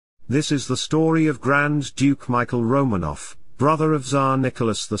This is the story of Grand Duke Michael Romanov, brother of Tsar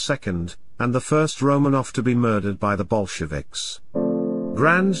Nicholas II, and the first Romanov to be murdered by the Bolsheviks.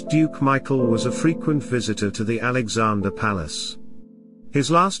 Grand Duke Michael was a frequent visitor to the Alexander Palace.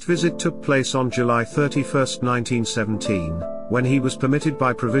 His last visit took place on July 31, 1917, when he was permitted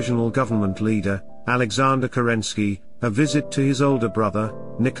by provisional government leader, Alexander Kerensky, a visit to his older brother,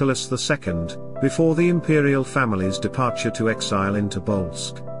 Nicholas II, before the imperial family's departure to exile in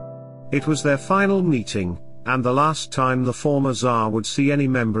Tobolsk. It was their final meeting, and the last time the former Tsar would see any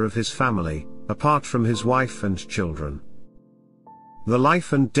member of his family, apart from his wife and children. The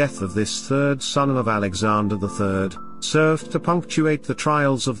life and death of this third son of Alexander III served to punctuate the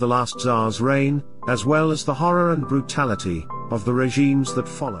trials of the last Tsar's reign, as well as the horror and brutality of the regimes that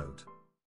followed.